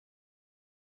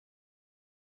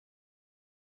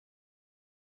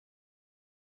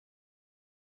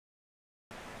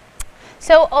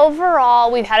So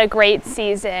overall, we've had a great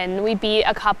season. We beat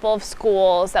a couple of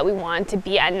schools that we wanted to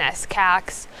beat at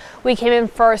NESCACs. We came in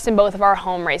first in both of our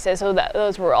home races, so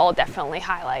those were all definitely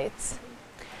highlights.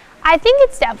 I think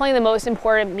it's definitely the most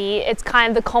important meet. It's kind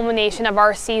of the culmination of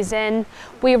our season.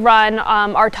 We run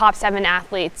our top 7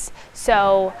 athletes,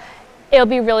 so it'll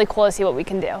be really cool to see what we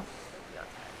can do.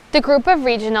 The group of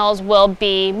regionals will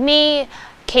be me,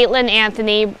 Caitlin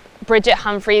Anthony, Bridget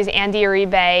Humphreys, Andy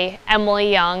Uribe,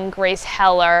 Emily Young, Grace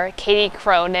Heller, Katie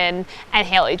Cronin, and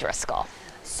Haley Driscoll.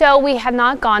 So we have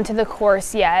not gone to the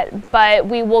course yet, but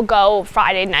we will go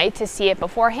Friday night to see it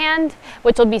beforehand,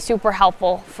 which will be super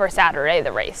helpful for Saturday,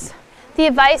 the race. The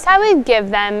advice I would give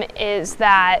them is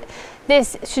that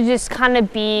this should just kind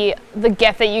of be the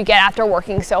gift that you get after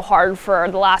working so hard for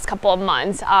the last couple of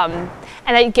months, and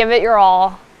that give it your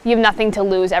all. You have nothing to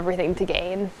lose, everything to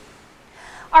gain.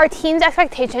 Our team's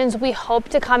expectations, we hope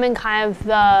to come in kind of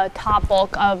the top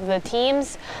bulk of the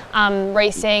teams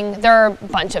racing. There are a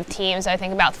bunch of teams, I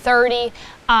think about 30.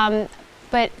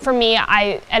 But for me,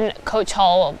 and Coach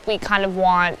Hull, we kind of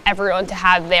want everyone to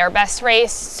have their best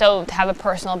race, so to have a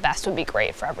personal best would be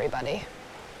great for everybody.